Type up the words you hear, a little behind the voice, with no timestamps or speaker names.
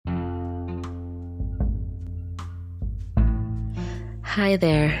Hi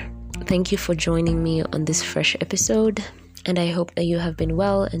there. Thank you for joining me on this fresh episode, and I hope that you have been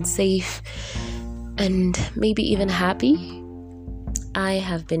well and safe and maybe even happy. I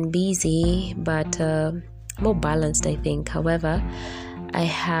have been busy, but more balanced, I think. However, I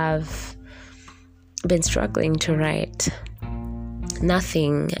have been struggling to write.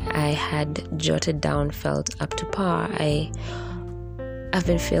 Nothing I had jotted down felt up to par. I've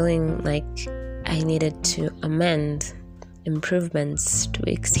been feeling like I needed to amend improvements,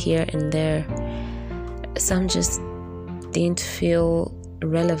 tweaks here and there. Some just didn't feel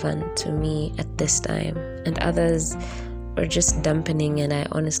relevant to me at this time, and others were just dampening, and I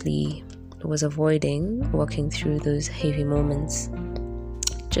honestly was avoiding walking through those heavy moments.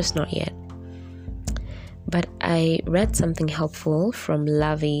 Just not yet. But I read something helpful from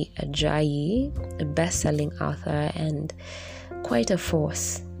Lavie Ajayi, a best-selling author and quite a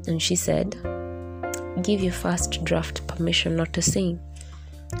force, and she said, "Give your first draft permission not to sing.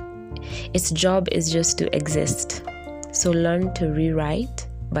 Its job is just to exist. So learn to rewrite,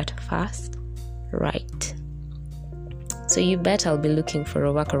 but first write." So you bet I'll be looking for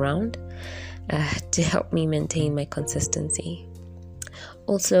a workaround to help me maintain my consistency.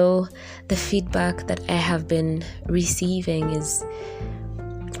 Also, the feedback that I have been receiving is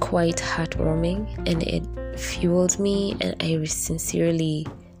quite heartwarming, and it fuels me, and I sincerely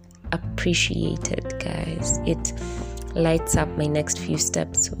appreciate it, guys. It lights up my next few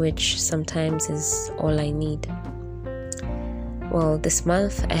steps, which sometimes is all I need. Well, this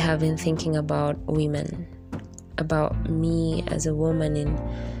month I have been thinking about women, about me as a woman in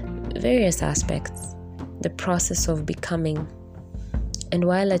various aspects, the process of becoming. And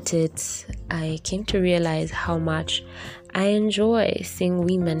while at it, I came to realize how much I enjoy seeing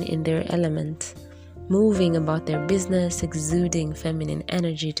women in their element, moving about their business, exuding feminine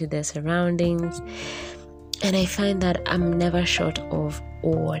energy to their surroundings. And I find that I'm never short of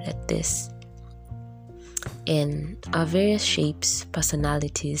awed at this. In our various shapes,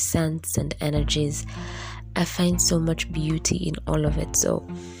 personalities, scents, and energies, I find so much beauty in all of it. So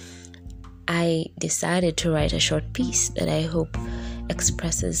I decided to write a short piece that I hope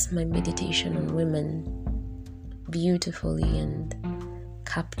expresses my meditation on women beautifully and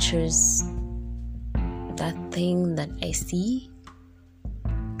captures that thing that I see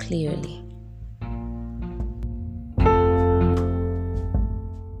clearly.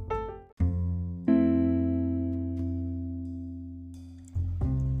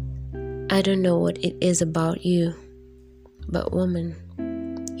 I don't know what it is about you, but woman,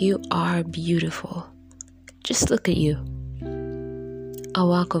 you are beautiful. Just look at you. A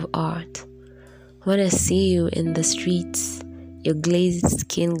work of art. When I see you in the streets, your glazed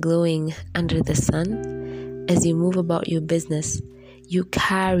skin glowing under the sun, as you move about your business, you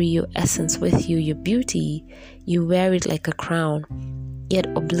carry your essence with you, your beauty. You wear it like a crown, yet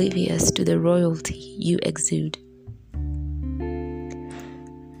oblivious to the royalty you exude.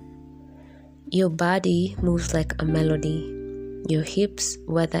 Your body moves like a melody. Your hips,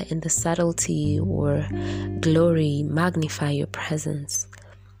 whether in the subtlety or glory, magnify your presence.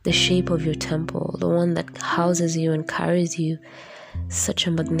 The shape of your temple, the one that houses you and carries you, such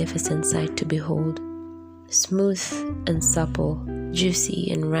a magnificent sight to behold. Smooth and supple, juicy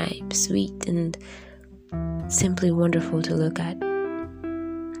and ripe, sweet and simply wonderful to look at.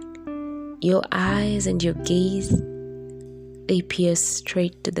 Your eyes and your gaze, they pierce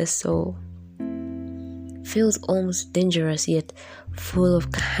straight to the soul. Feels almost dangerous, yet full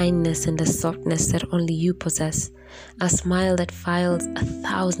of kindness and a softness that only you possess. A smile that files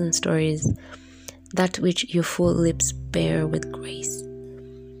 1,000 stories, that which your full lips bear with grace.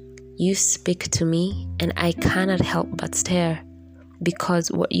 You speak to me, and I cannot help but stare,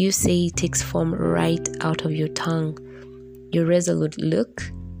 because what you say takes form right out of your tongue. Your resolute look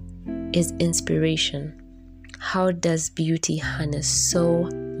is inspiration. How does beauty harness so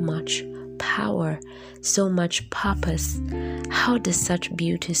much power, so much purpose? How does such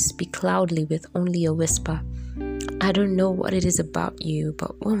beauty speak loudly with only a whisper? I don't know what it is about you,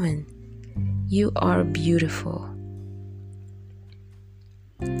 but woman, you are beautiful.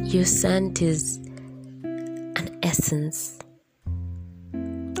 Your scent is an essence.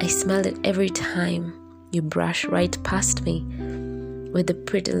 I smell it every time you brush right past me. With the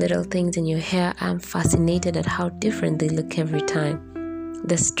pretty little things in your hair, I'm fascinated at how different they look every time.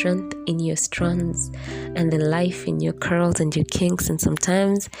 The strength in your strands and the life in your curls and your kinks, and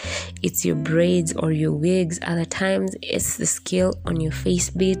sometimes it's your braids or your wigs. Other times it's the skill on your face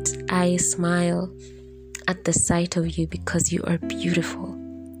beats. I smile at the sight of you because you are beautiful.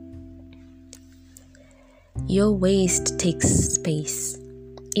 Your waist takes space.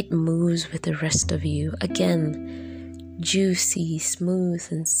 It moves with the rest of you. Again, juicy, smooth,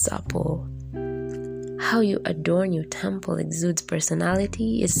 and supple. How you adorn your temple exudes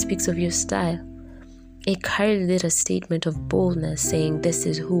personality. It speaks of your style. It carried with it a statement of boldness, saying, "This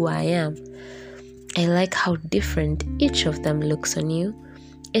is who I am." I like how different each of them looks on you.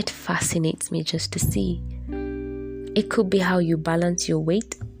 It fascinates me just to see. It could be how you balance your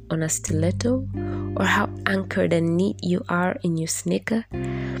weight on a stiletto, or how anchored and neat you are in your sneaker.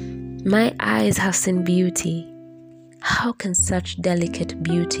 My eyes have seen beauty. How can such delicate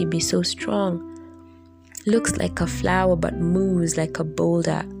beauty be so strong? Looks like a flower but moves like a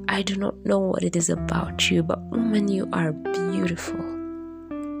boulder. I do not know what it is about you, but woman, you are beautiful.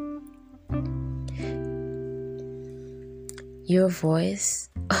 Your voice,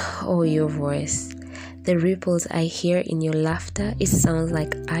 oh, your voice. The ripples I hear in your laughter, it sounds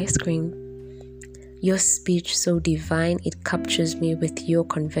like ice cream. Your speech so divine, it captures me with your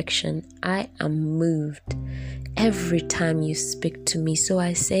conviction. I am moved every time you speak to me. So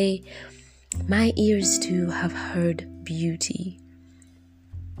I say, my ears too have heard beauty.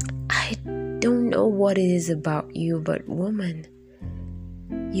 I don't know what it is about you, but woman,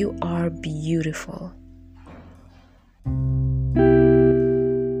 you are beautiful.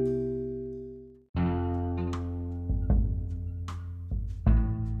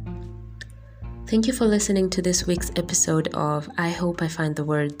 Thank you for listening to this week's episode of I Hope I Find the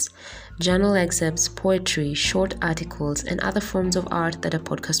Words. Journal excerpts, poetry, short articles, and other forms of art that a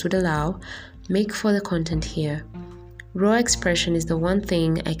podcast would allow make for the content here. Raw expression is the one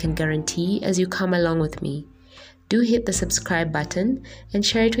thing I can guarantee as you come along with me. Do hit the subscribe button and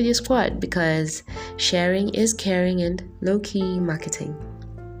share it with your squad, because sharing is caring and low-key marketing.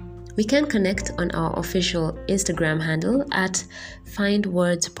 We can connect on our official Instagram handle at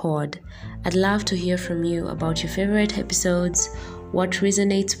FindWordsPod. I'd love to hear from you about your favorite episodes, what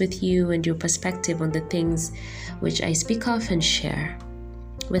resonates with you, and your perspective on the things which I speak of and share.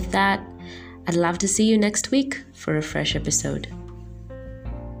 With that, I'd love to see you next week for a fresh episode.